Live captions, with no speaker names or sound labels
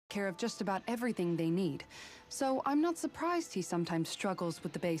care of just about everything they need. So I'm not surprised he sometimes struggles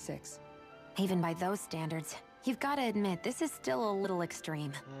with the basics. Even by those standards, you've got to admit, this is still a little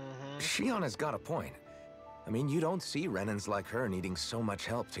extreme. Shionna's got a point. I mean, you don't see Renans like her needing so much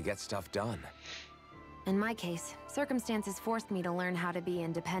help to get stuff done. In my case, circumstances forced me to learn how to be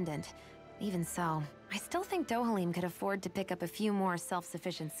independent. Even so, I still think Dohalim could afford to pick up a few more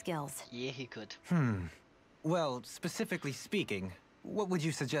self-sufficient skills. Yeah, he could. Well, specifically speaking, what would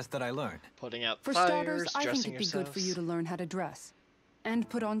you suggest that I learn? Putting out For fires, starters, I think dressing it'd be good for you yourselves. to learn how to dress. And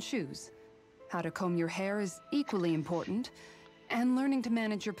put on shoes. How to comb your hair is equally important. And learning to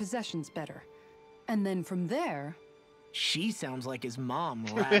manage your possessions better. And then from there... She sounds like his mom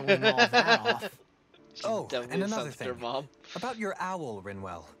rattling all that off. She Oh, definitely and another sounds like her thing. mom. About your owl,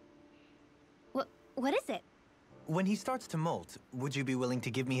 Rinwell. What is it? When he starts to molt, would you be willing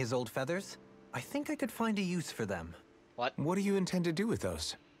to give me his old feathers? I think I could find a use for them. What? What do you intend to do with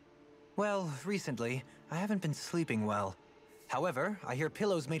those? Well, recently, I haven't been sleeping well. However, I hear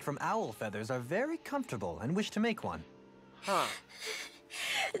pillows made from owl feathers are very comfortable and wish to make one. Huh.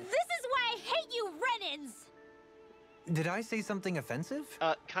 This is why I hate you, Renans! Did I say something offensive?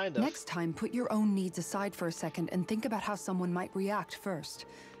 Kind of. Next time, put your own needs aside for a second and think about how someone might react first.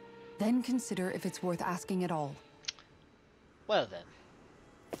 Then consider if it's worth asking at all. Well then.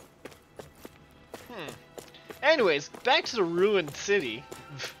 Anyways, back to the ruined city.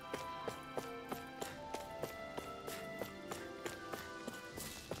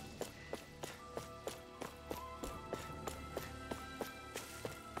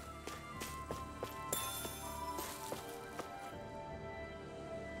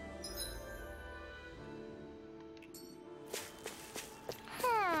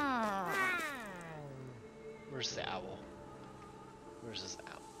 Where's the owl? Where's this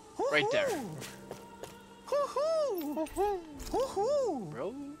owl? Right there.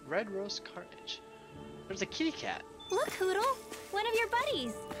 Red Rose Carnage. There's a kitty cat. Look, Hootle! One of your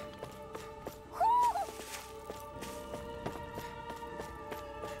buddies!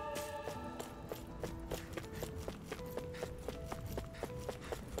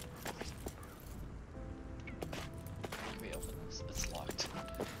 Can we open this? It's locked.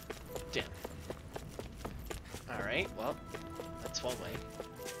 Damn. Alright, well, that's one way.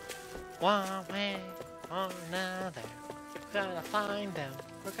 One way or another. We're gonna find them.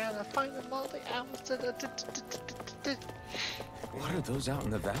 We're gonna find them all the owls. What are those out in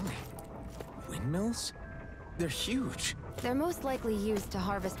the valley? Windmills? They're huge. They're most likely used to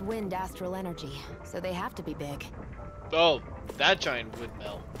harvest wind astral energy, so they have to be big. Oh, that giant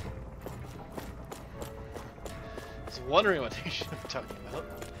windmill. I was wondering what they should be talking about.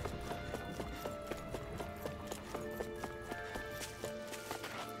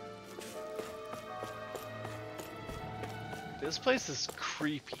 This place is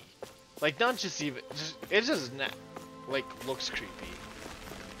creepy. Like, not just even, it just like looks creepy.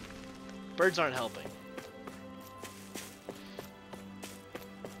 Birds aren't helping.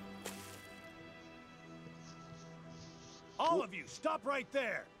 All of you, stop right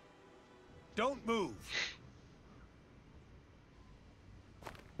there. Don't move.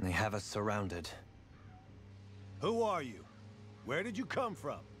 They have us surrounded. Who are you? Where did you come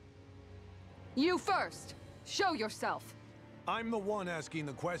from? You first! Show yourself! I'm the one asking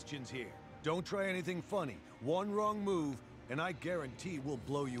the questions here. Don't try anything funny. One wrong move, and I guarantee we'll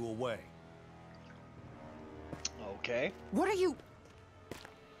blow you away. Okay. What are you...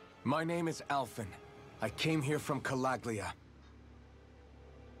 My name is Alphen. I came here from Calaglia.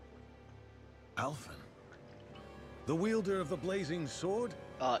 Alphen? The wielder of the blazing sword?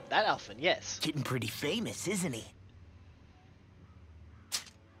 That Alphen, yes. Getting pretty famous, isn't he?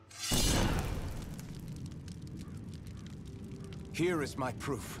 Here is my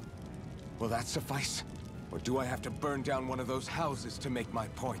proof. Will that suffice? Or do I have to burn down one of those houses to make my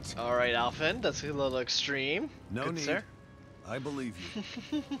point? Alright, Alphen, that's a little extreme. No Good need. sir. I believe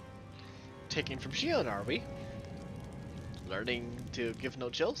you. Taking from Shion, are we? Learning to give no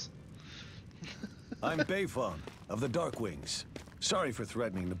chills? I'm Bayfon of the Darkwings. Sorry for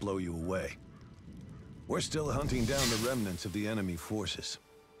threatening to blow you away. We're still hunting down the remnants of the enemy forces,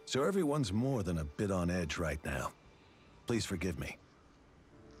 so everyone's more than a bit on edge right now. Please forgive me.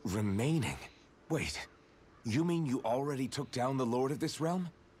 Remaining? Wait, you mean you already took down the Lord of this realm?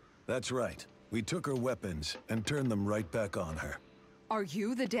 That's right. We took her weapons and turned them right back on her. Are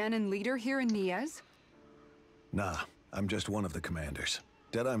you the Danon leader here in Niez? Nah, I'm just one of the commanders.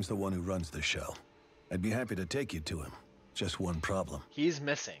 Deadeye's the one who runs the show. I'd be happy to take you to him. Just one problem. He's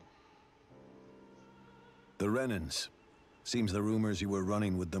missing. The Renans. Seems the rumors you were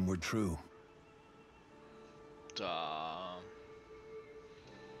running with them were true.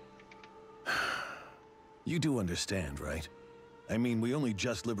 You do understand, right? I mean, we only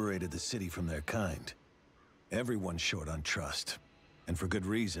just liberated the city from their kind. Everyone's short on trust. And for good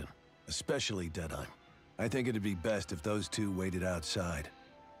reason. Especially Deadeye. I think it'd be best if those two waited outside.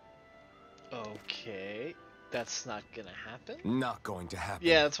 Okay. That's not gonna happen? Not going to happen.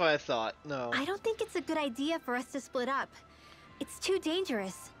 Yeah, that's what I thought. No. I don't think it's a good idea for us to split up. It's too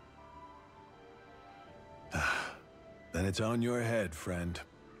dangerous. Then it's on your head, friend.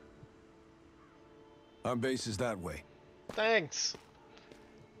 Our base is that way. Thanks.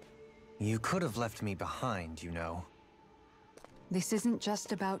 You could have left me behind, you know. This isn't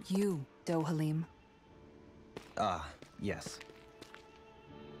just about you, Dohalim. Ah, yes.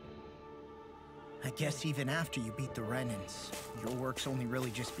 I guess even after you beat the Renans, your work's only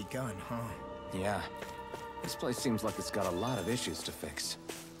really just begun, huh? Yeah. This place seems like it's got a lot of issues to fix.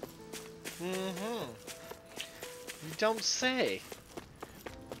 Mm-hmm. You don't say.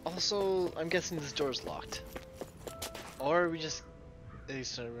 Also, I'm guessing this door's locked. Or we just... They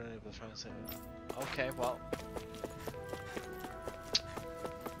started running up the front side. Okay, well...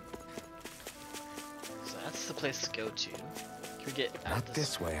 So that's the place to go to. Can we get out Not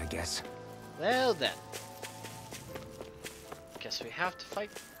this way, I guess. Well then. Guess we have to fight.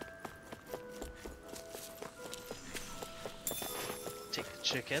 Take the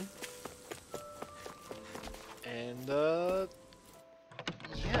chicken. And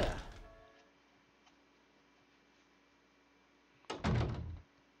yeah.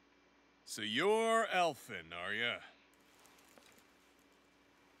 So you're Elfin, are ya?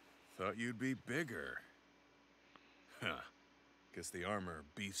 Thought you'd be bigger. Huh. Guess the armor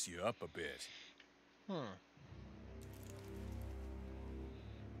beefs you up a bit.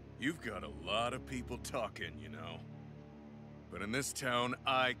 You've got a lot of people talking, you know. But in this town,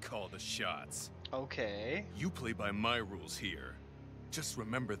 I call the shots. Okay. You play by my rules here. Just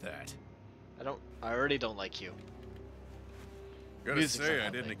remember that. I already don't like you. Gotta Music's say, not I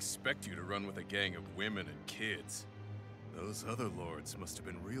didn't happening. expect you to run with a gang of women and kids. Those other lords must have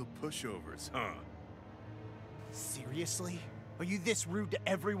been real pushovers, huh? Seriously? Are you this rude to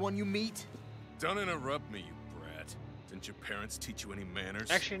everyone you meet? Don't interrupt me, you brat. Didn't your parents teach you any manners?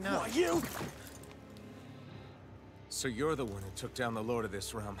 Actually, no. Why, you? So you're the one who took down the Lord of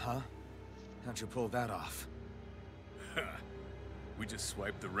this realm, huh? How'd you pull that off? We just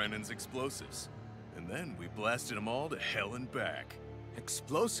swiped the Renan's explosives. And then we blasted them all to hell and back.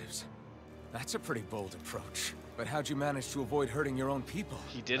 Explosives? That's a pretty bold approach. But how'd you manage to avoid hurting your own people?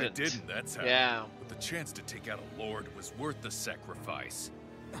 He didn't. I didn't, that's how. Yeah. But the chance to take out a lord was worth the sacrifice.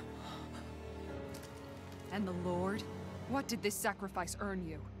 And the Lord? What did this sacrifice earn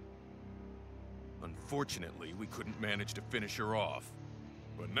you? Unfortunately, we couldn't manage to finish her off.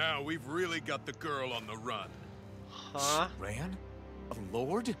 But now we've really got the girl on the run. Huh? Ran? A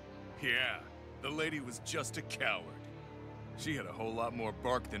lord? Yeah, the lady was just a coward. She had a whole lot more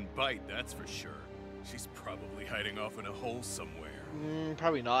bark than bite, that's for sure. She's probably hiding off in a hole somewhere.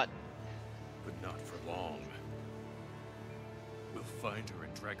 Probably not. But not for long. We'll find her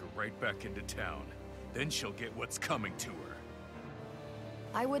and drag her right back into town. Then she'll get what's coming to her.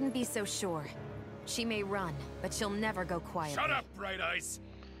 I wouldn't be so sure. She may run, but she'll never go quietly. Shut up, Bright Eyes!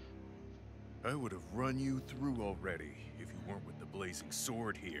 I would have run you through already if you weren't with the blazing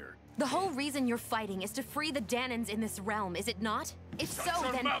sword here. The whole reason you're fighting is to free the Danans in this realm, is it not? If Shut so,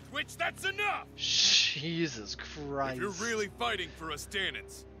 your then... mouth, witch! That's enough! Jesus Christ. If you're really fighting for us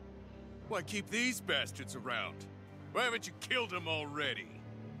Danans, why keep these bastards around? Why haven't you killed them already?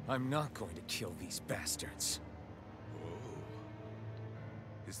 I'm not going to kill these bastards. Oh.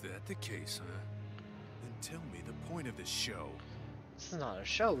 Is that the case, huh? Then tell me the point of this show. This is not a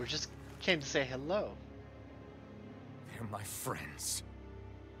show. We just came to say hello. They're my friends.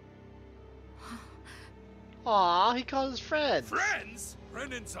 Aw, he called his friends. Friends?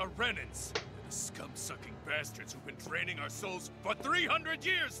 Renans are Renans. They're the scum-sucking bastards who've been draining our souls for 300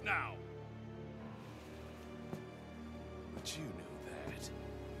 years now! But you knew that.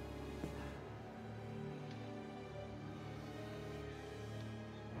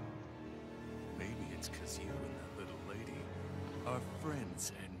 Maybe it's because you and that little lady are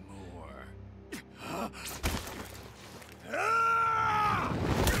friends and more.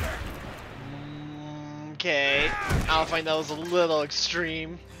 Okay. I find that was a little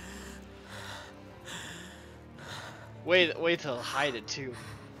extreme. Wait till he'll hide it too.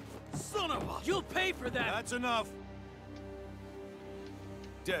 Son of a... You'll pay for that! That's enough!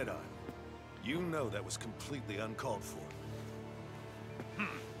 Deadeye, you know that was completely uncalled for.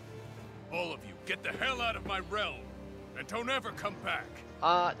 All of you, get the hell out of my realm! And don't ever come back!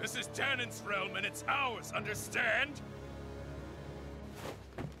 This is Danan's realm and it's ours, understand?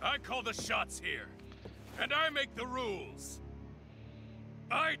 I call the shots here. and I make the rules.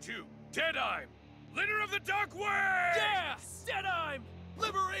 I do, Deadeye, leader of the Dark Wings! Yeah! Deadeye!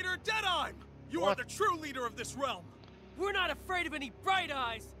 Liberator Deadeye! You are the true leader of this realm. We're not afraid of any Bright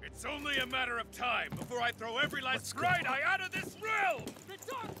Eyes. It's only a matter of time before I throw every last Bright Eye out of this realm! The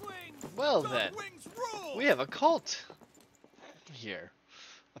Dark Wings! Well Dark then, Wings rule! we have a cult here,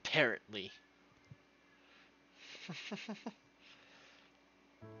 apparently.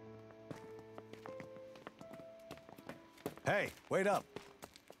 Hey, wait up.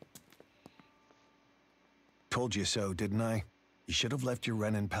 Told you so, didn't I? You should have left your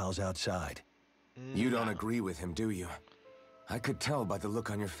Renin pals outside. You don't agree with him, do you? I could tell by the look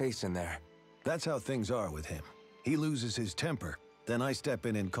on your face in there. That's how things are with him. He loses his temper, then I step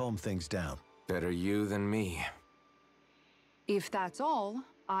in and calm things down. Better you than me. If that's all,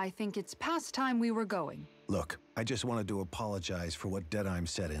 I think it's past time we were going. Look, I just wanted to apologize for what Deadeye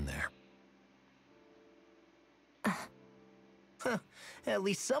said in there. At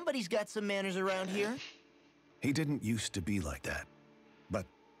least somebody's got some manners around here. He didn't used to be like that. But,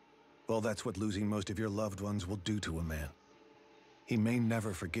 well, that's what losing most of your loved ones will do to a man. He may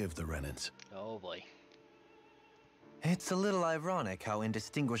never forgive the Renins. Oh boy. It's a little ironic how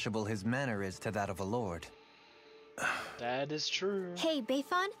indistinguishable his manner is to that of a lord. That is true. Hey,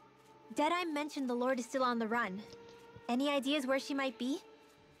 Bayfon? Deadeye mentioned the Lord is still on the run. Any ideas where she might be?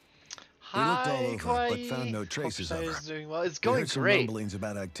 We looked all Hi, over, Kwai. but found no traces Hope of her. Sai is doing well. It's We going heard some great. rumblings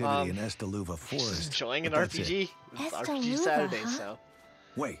about activity in Estaluva Forest. Enjoying an but that's RPG. it. It's RPG Estaluva, Saturday, huh? so.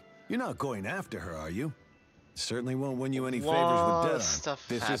 Wait, you're not going after her, are you? Certainly won't win you any favors Lot with of Deadeye. stuff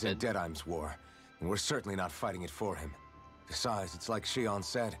This happened. isn't Deadeye's war, and we're certainly not fighting it for him. Besides, it's like Shion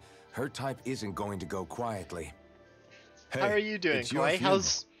said, her type isn't going to go quietly. Hey, How are you doing, it's your Kwai? funeral.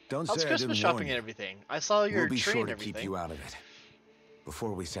 How's Don't how's say I Christmas didn't warn shopping you. and everything? I saw your We'll be tree sure and to everything. keep you out of it.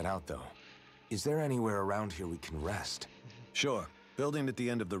 Before we set out, though, is there anywhere around here we can rest? Sure. Building at the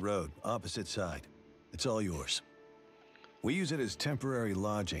end of the road, opposite side. It's all yours. We use it as temporary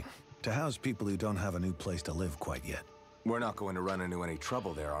lodging, to house people who don't have a new place to live quite yet. We're not going to run into any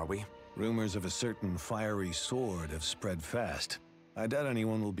trouble there, are we? Rumors of a certain fiery sword have spread fast. I doubt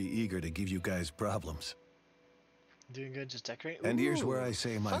anyone will be eager to give you guys problems. Doing good, just decorating. And here's Ooh, where I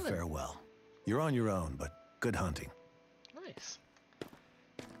say my fun. farewell. You're on your own, but good hunting. Nice.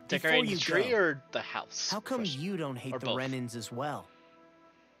 Decorating the you tree go, or the house? How come first? you don't hate Or the both. Renins as well?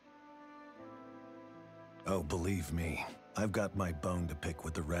 Oh, believe me, I've got my bone to pick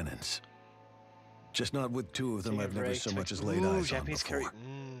with the Renins. Just not with two of them Taking a I've never break so to much make- as laid Ooh, eyes Japanese on curry. before.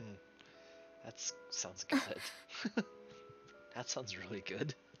 That sounds good. That sounds really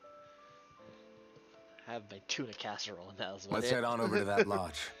good. Have my tuna casserole now as well. Let's head on over to that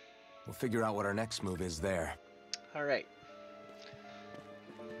lodge. We'll figure out what our next move is there. All right.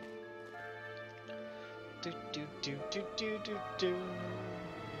 Do do do do do do do.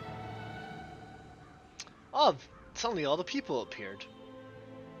 Oh, suddenly all the people appeared.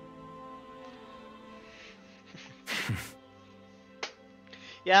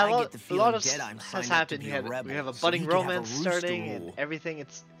 Yeah, I a lot, get the a feeling lot of Deadeye has signed up to happened. be We a have, rebel, we have a so budding he could have a romance rooster starting and rule. everything.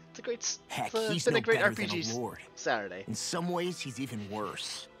 It's a great. Heck, it's he's been no a great better than RPG a lord. Saturday. In some ways, he's even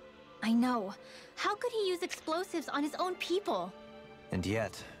worse. I know. How could he use explosives on his own people? And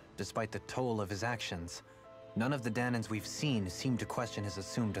yet, despite the toll of his actions, none of the Danans we've seen seem to question his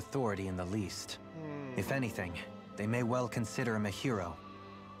assumed authority in the least. If anything, they may well consider him a hero,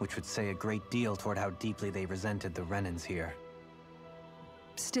 which would say a great deal toward how deeply they resented the Renins here.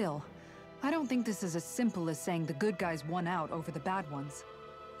 Still, I don't think this is as simple as saying the good guys won out over the bad ones.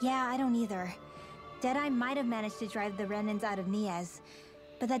 Yeah, I don't either. Deadeye might have managed to drive the Renins out of Niaz,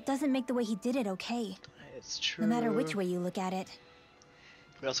 but that doesn't make the way he did it okay. It's true. No matter which way you look at it.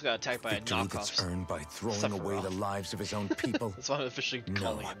 We also got attacked by a Victory that's knockoff. earned by throwing away the lives of his own people. That's why I'm officially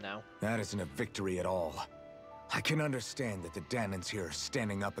calling him now. That isn't a victory at all. I can understand that the Danans here are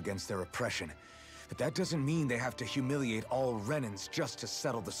standing up against their oppression, but that doesn't mean they have to humiliate all Renins just to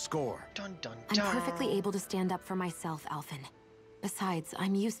settle the score. Dun dun I'm dun. perfectly able to stand up for myself, Alphen. Besides,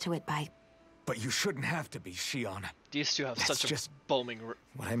 I'm used to it by... But you shouldn't have to be, Shion. These two have That's such a just booming.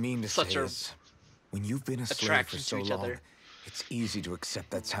 What I mean to Such say a is, when you've been a slave for attraction so to each long, other. it's easy to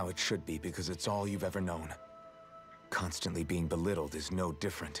accept that's how it should be because it's all you've ever known. Constantly being belittled is no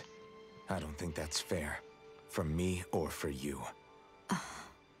different. I don't think that's fair. For me or for you.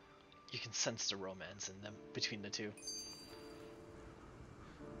 You can sense the romance in them between the two.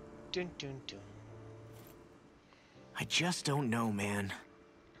 Dun dun dun. I just don't know, man.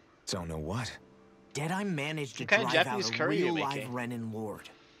 Don't know what? Deadeye managed to What kind of drive Japanese out a curry you real live making? Renin lord.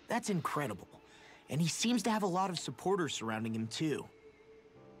 That's incredible. And he seems to have a lot of supporters surrounding him, too.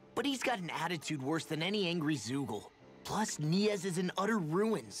 but he's got an attitude worse than any angry Zoogle. Plus, Niez is in utter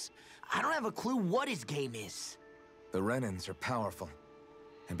ruins. I don't have a clue what his game is. The Renans are powerful.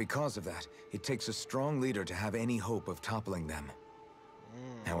 And because of that, it takes a strong leader to have any hope of toppling them.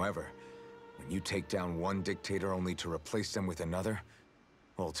 However, when you take down one dictator only to replace them with another,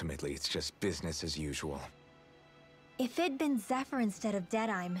 ultimately it's just business as usual. If it'd been Zephyr instead of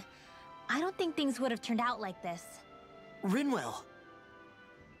Deadime, I don't think things would have turned out like this. Rinwell.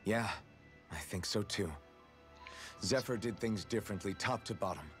 Yeah, I think so too. Zephyr did things differently top to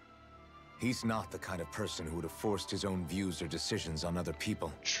bottom. He's not the kind of person who would have forced his own views or decisions on other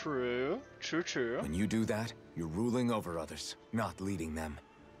people. True. When you do that, you're ruling over others, not leading them.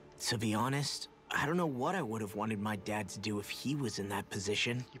 To be honest, I don't know what I would have wanted my dad to do if he was in that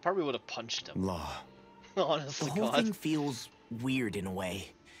position. You probably would have punched him. Law. Honestly, the whole thing feels weird in a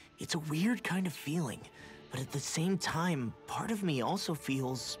way. It's a weird kind of feeling, but at the same time, part of me also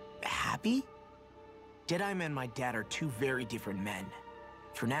feels happy. Deadeye and my dad are two very different men.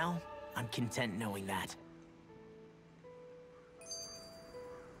 For now, I'm content knowing that.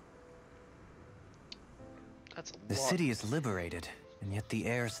 That's a lot. The city is liberated, and yet the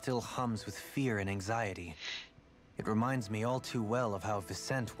air still hums with fear and anxiety. It reminds me all too well of how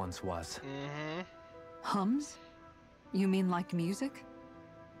Vicente once was. Hums? You mean like music?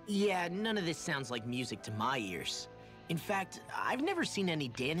 Yeah, none of this sounds like music to my ears. In fact, I've never seen any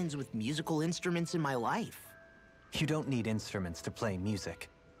Dahnans with musical instruments in my life. You don't need instruments to play music.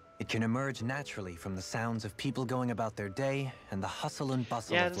 It can emerge naturally from the sounds of people going about their day and the hustle and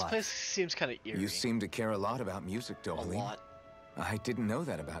bustle of life. Yeah, this place seems kind of eerie. You seem to care a lot about music, Dohalim. A lot. I didn't know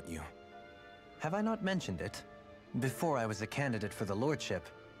that about you. Have I not mentioned it? Before I was a candidate for the lordship,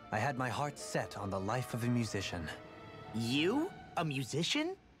 I had my heart set on the life of a musician. You? A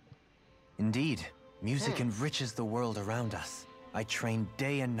musician? Indeed. Music enriches the world around us. I trained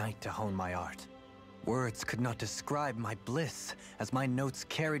day and night to hone my art. Words could not describe my bliss, as my notes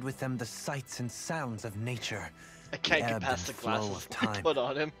carried with them the sights and sounds of nature. I can't get past the glasses of time, put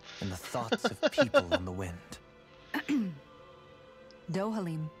on him. And the thoughts of people on the wind.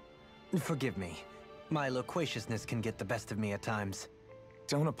 Dohalim. Forgive me. My loquaciousness can get the best of me at times.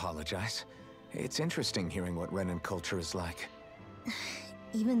 Don't apologize. It's interesting hearing what Renan culture is like.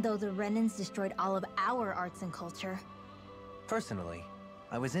 Even though the Renans destroyed all of our arts and culture. Personally,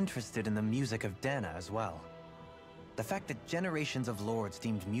 I was interested in the music of Dahna as well. The fact that generations of lords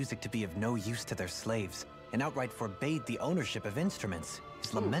deemed music to be of no use to their slaves and outright forbade the ownership of instruments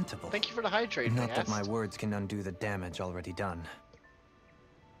is lamentable. Thank you for the hydrate. Not that my words can undo the damage already done.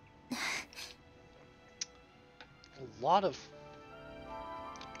 A lot of...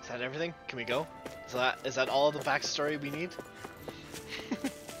 Is that everything? Can we go? Is that all the backstory we need?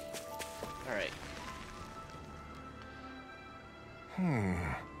 Alright.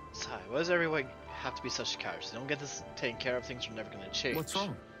 Sigh, why does everyone have to be such cowards? They don't get this taken care of, things are never gonna change. What's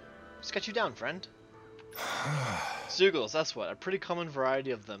wrong? Just got you down, friend. Zoogles, that's what. A pretty common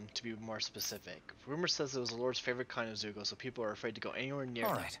variety of them, to be more specific. Rumor says it was the Lord's favorite kind of Zoogle, so people are afraid to go anywhere near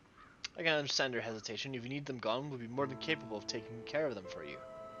them. Alright. I can understand your hesitation. If you need them gone, we'll be more than capable of taking care of them for you.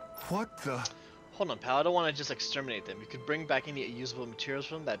 What the? Hold on, pal. I don't want to just exterminate them. You could bring back any usable materials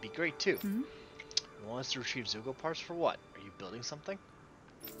from them. That'd be great, too. You want us to retrieve Zoogle parts for what? Are you building something?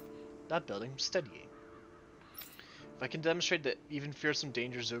 Not building, studying. If I can demonstrate that even fearsome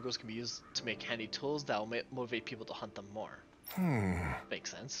dangerous Zoogles can be used to make handy tools, that will motivate people to hunt them more.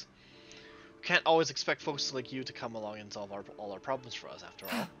 Makes sense. We can't always expect folks like you to come along and solve all our problems for us, after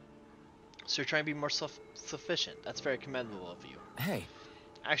all. So you're trying to be more self-sufficient. That's very commendable of you. Hey.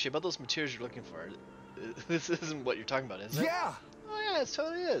 Actually, about those materials you're looking for, this isn't what you're talking about, is it? Yeah! Oh yeah, it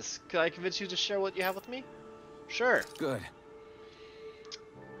totally is. Could I convince you to share what you have with me? Sure. Good.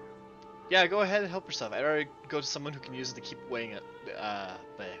 Yeah, go ahead and help yourself. I'd rather go to someone who can use it to keep weighing it,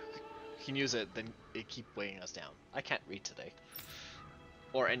 but who can use it, then it keep weighing us down. I can't read today.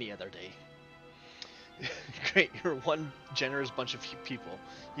 Or any other day. Great, you're one generous bunch of people.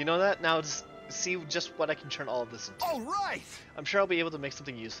 You know that? Now just see just what I can turn all of this into. All right! I'm sure I'll be able to make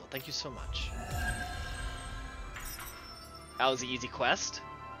something useful. Thank you so much. That was an easy quest.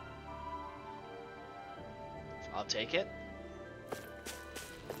 I'll take it.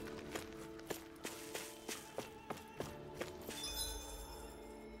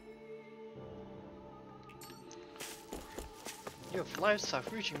 You have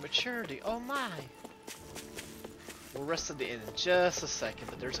livestock reaching maturity. Oh my! We'll rest at the inn in just a second,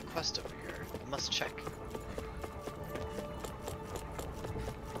 but there's a quest over here. I must check.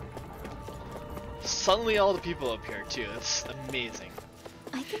 Suddenly all the people up here too. That's amazing.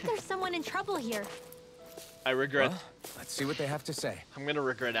 I think there's someone in trouble here. I regret. Huh? let's see what they have to say. I'm gonna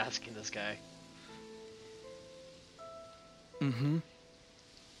regret asking this guy. Mm-hmm.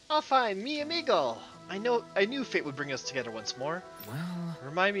 Oh, fine, mi amigo. I knew fate would bring us together once more. Well...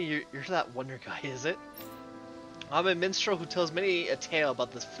 Remind me, you're that wonder guy, is it? I'm a minstrel who tells many a tale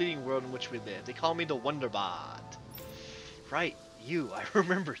about this fleeting world in which we live. They call me the Wonderbard. Right, you. I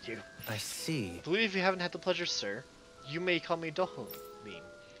remembered you. I see. I believe you haven't had the pleasure, sir. You may call me Dohalim. You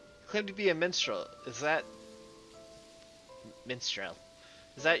claim to be a minstrel. Is that... Minstrel.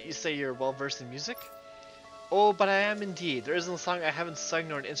 Is that you say you're well versed in music? Oh, but I am indeed. There isn't a song I haven't sung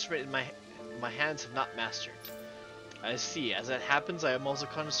nor an instrument in my hands have not mastered. I see. As it happens, I am also a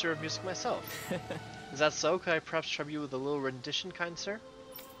connoisseur of music myself. Is that so? Could I perhaps trouble you with a little rendition, kind sir?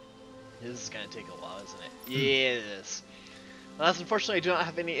 This is gonna take a while, isn't it? Yeah, it is. Alas, unfortunately, I do not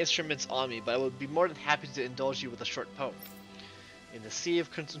have any instruments on me, but I would be more than happy to indulge you with a short poem. In the sea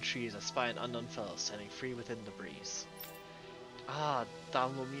of crimson trees, I spy an unknown fellow standing free within the breeze. Ah,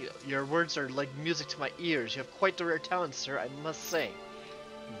 Dalmomio, your words are like music to my ears. You have quite the rare talent, sir, I must say.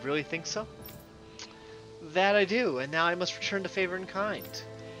 You really think so? That I do, and now I must return the favor in kind.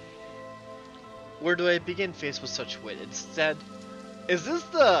 Where do I begin faced with such wit? Instead, is this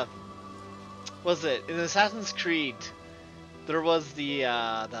the... Was it in Assassin's Creed? There was the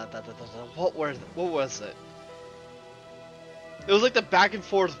what was it? It was like the back and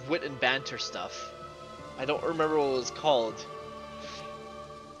forth wit and banter stuff. I don't remember what it was called.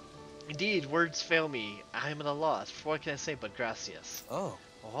 Indeed, words fail me. I am at a loss. For what can I say but gracias?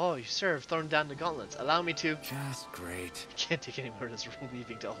 Oh, you sir have thrown down the gauntlets. Allow me to... Just great. Can't take any more of this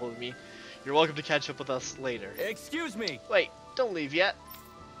leaving to hold me. You're welcome to catch up with us later. Excuse me! Wait, don't leave yet.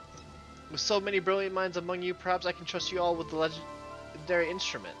 With so many brilliant minds among you, perhaps I can trust you all with the legendary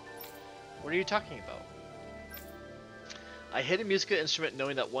instrument. What are you talking about? I hid a musical instrument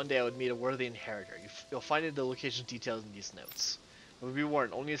knowing that one day I would meet a worthy inheritor. You'll find the location details in these notes. But be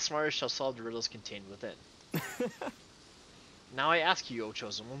warned, only the smartest shall solve the riddles contained within. Now I ask you, O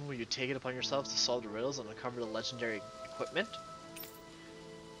Chosen One, will you take it upon yourselves to solve the riddles and uncover the legendary equipment?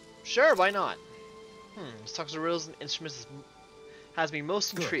 Sure, why not? This talks of riddles and instruments has me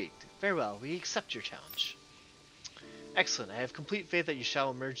most intrigued. Very well, we accept your challenge. Excellent, I have complete faith that you shall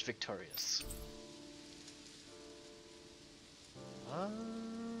emerge victorious.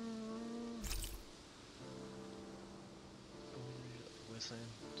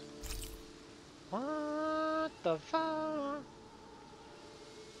 What the fuck?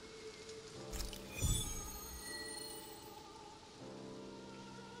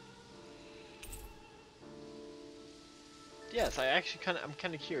 Yes, I'm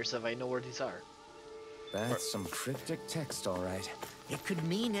kind of curious if I know where these are. That's some cryptic text, all right. It could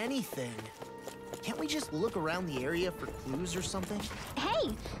mean anything. Can't we just look around the area for clues or something?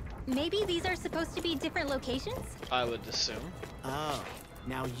 Hey, maybe these are supposed to be different locations? I would assume. Oh,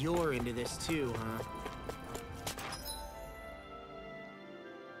 now you're into this too, huh?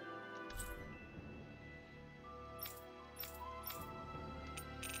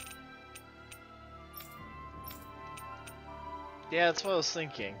 Yeah, that's what I was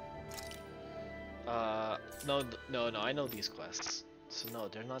thinking. No, I know these quests. So no,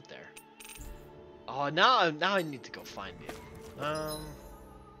 they're not there. Oh, now I need to go find you.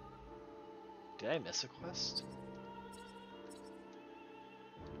 Did I miss a quest?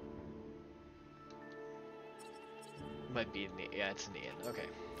 Might be in the, yeah, it's in the inn. Okay.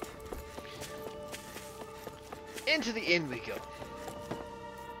 Into the inn we go.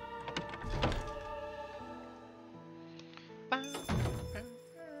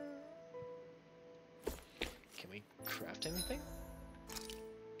 Can we craft anything?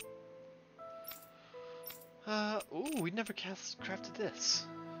 Ooh, we never crafted this.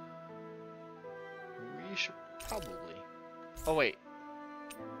 We should probably. Oh wait.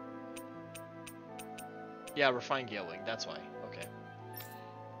 Yeah, refined gale wing, that's why. Okay.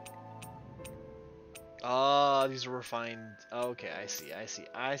 Ah, these are refined. Okay, I see.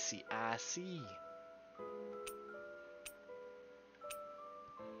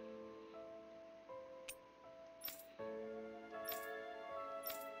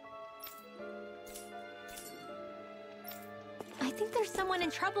 I think there's someone in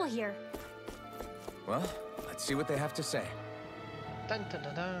trouble here. Well, let's see what they have to say. Dun dun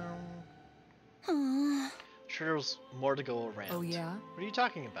dun dun. Sure, there's more to go around. Oh yeah? What are you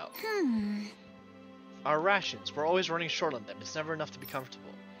talking about? Our rations. We're always running short on them. It's never enough to be comfortable.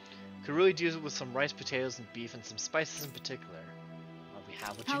 Could really do with some rice, potatoes, and beef, and some spices in particular. Well, we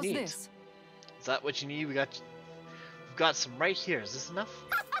have what you need. This? Is that what you need? We've got some right here. Is this enough?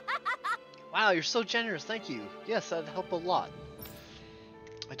 Wow, you're so generous. Thank you. Yes, that'd help a lot.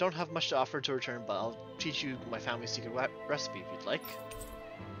 I don't have much to offer to return, but I'll teach you my family's secret recipe if you'd like.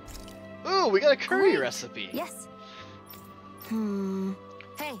 Ooh, we got a curry recipe. Yes.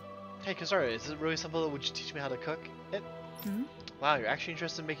 Hey. Hey, Kazara, is it really simple? Would you teach me how to cook it? Hmm? Wow, you're actually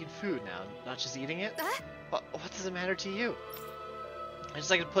interested in making food now, not just eating it? What does it matter to you? I just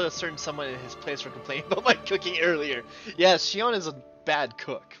like to put a certain someone in his place for complaining about my cooking earlier. Yes, Shion is a bad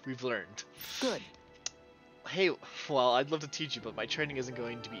cook, we've learned. Good. Hey, well, I'd love to teach you, but my training isn't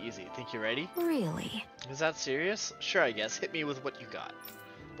going to be easy. Think you're ready? Really? Is that serious? Sure, I guess. Hit me with what you got.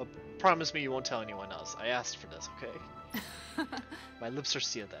 But promise me you won't tell anyone else. I asked for this, okay? My lips are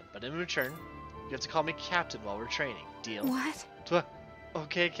sealed then, but in return, you have to call me Captain while we're training. Deal? What?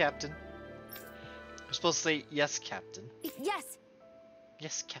 Okay, Captain. You're supposed to say, yes, Captain. Yes.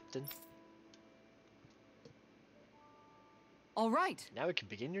 Yes, Captain. All right. Now we can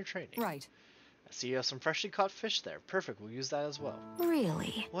begin your training. Right. I see you have some freshly caught fish there. Perfect, we'll use that as well.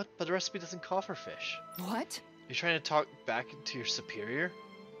 Really? What? But the recipe doesn't call for fish. What? You're trying to talk back to your superior?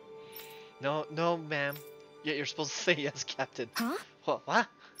 No, ma'am. Yeah, you're supposed to say yes, Captain. Huh? What?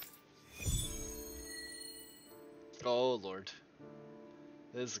 Oh, Lord.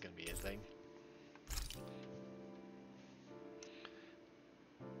 This is gonna be a thing.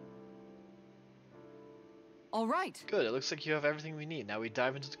 All right. Good, it looks like you have everything we need. Now we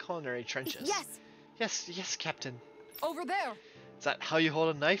dive into the culinary trenches. Yes. Yes, Captain. Over there. Is that how you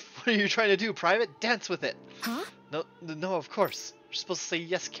hold a knife? What are you trying to do, Private? Dance with it. Huh? No, of course. You're supposed to say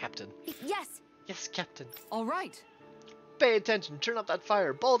yes, Captain. Yes. Yes, Captain. All right. Pay attention, turn up that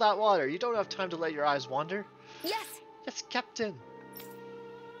fire, boil that water. You don't have time to let your eyes wander. Yes. Yes, Captain.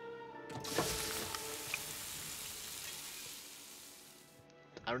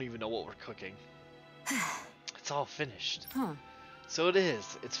 I don't even know what we're cooking. It's all finished. Huh. So it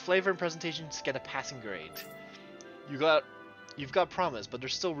is. Its flavor and presentation just get a passing grade. You've got promise, but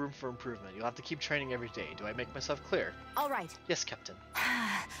there's still room for improvement. You'll have to keep training every day. Do I make myself clear? All right. Yes, Captain.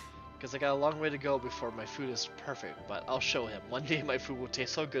 Because I got a long way to go before my food is perfect, but I'll show him. One day my food will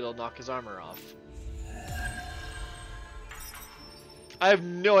taste so good I'll knock his armor off. I have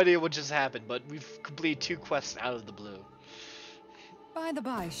no idea what just happened, but we've completed 2 quests out of the blue. By the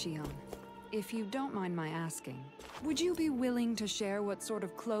by, Shion, if you don't mind my asking, would you be willing to share what sort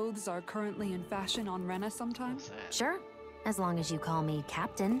of clothes are currently in fashion on Rena sometime? What's that? Sure. As long as you call me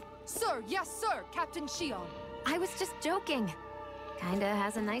Captain. Sir, yes, sir, Captain Shion. I was just joking. Kinda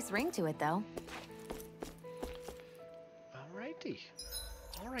has a nice ring to it, though. Alrighty.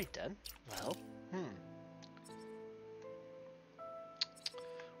 Alright then. Well,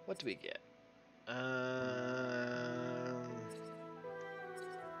 what do we get?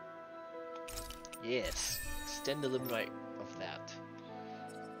 Yes. Extend the limit of that.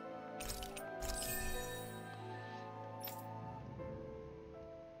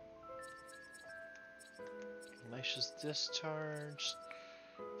 Ignatius discharge.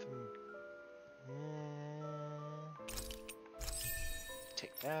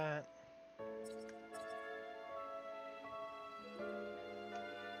 Take that.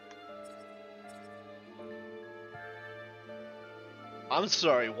 I'm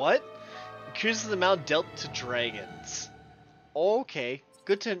sorry, what? Increases the amount dealt to dragons. Okay,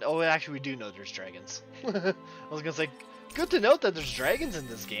 good to know. Oh, actually, we do know there's dragons. I was gonna say, good to note that there's dragons in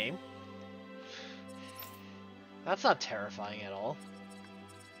this game. That's not terrifying at all.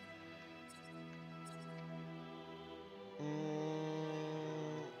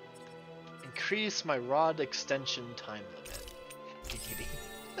 Increase my rod extension time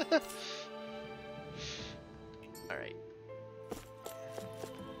limit. Alright.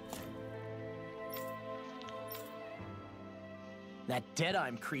 That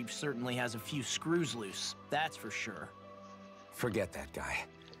Deadeye creep certainly has a few screws loose, that's for sure. Forget that guy.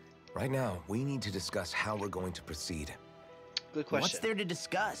 Right now, we need to discuss how we're going to proceed. Good question. What's there to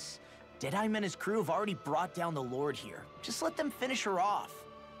discuss? Deadeye and his crew have already brought down the Lord here. Just let them finish her off.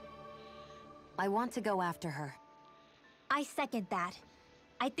 I want to go after her. I second that.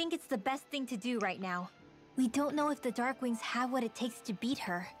 I think it's the best thing to do right now. We don't know if the Darkwings have what it takes to beat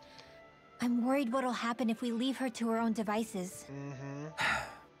her. I'm worried what'll happen if we leave her to her own devices.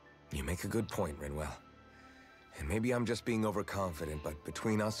 You make a good point, Rinwell. And maybe I'm just being overconfident, but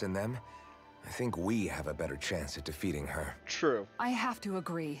between us and them, I think we have a better chance at defeating her. True. I have to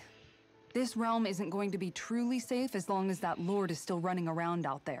agree. This realm isn't going to be truly safe as long as that Lord is still running around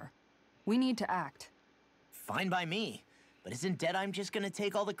out there. We need to act. Fine by me. But isn't Deadeye just gonna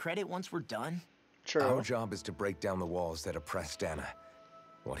take all the credit once we're done? True. Our job is to break down the walls that oppress Dana.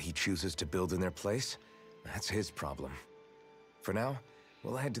 What he chooses to build in their place, that's his problem. For now,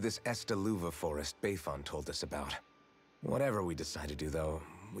 we'll head to this Estaluva forest Bayfon told us about. Whatever we decide to do, though,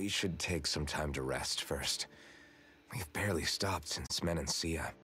 we should take some time to rest first. We've barely stopped since Menancia.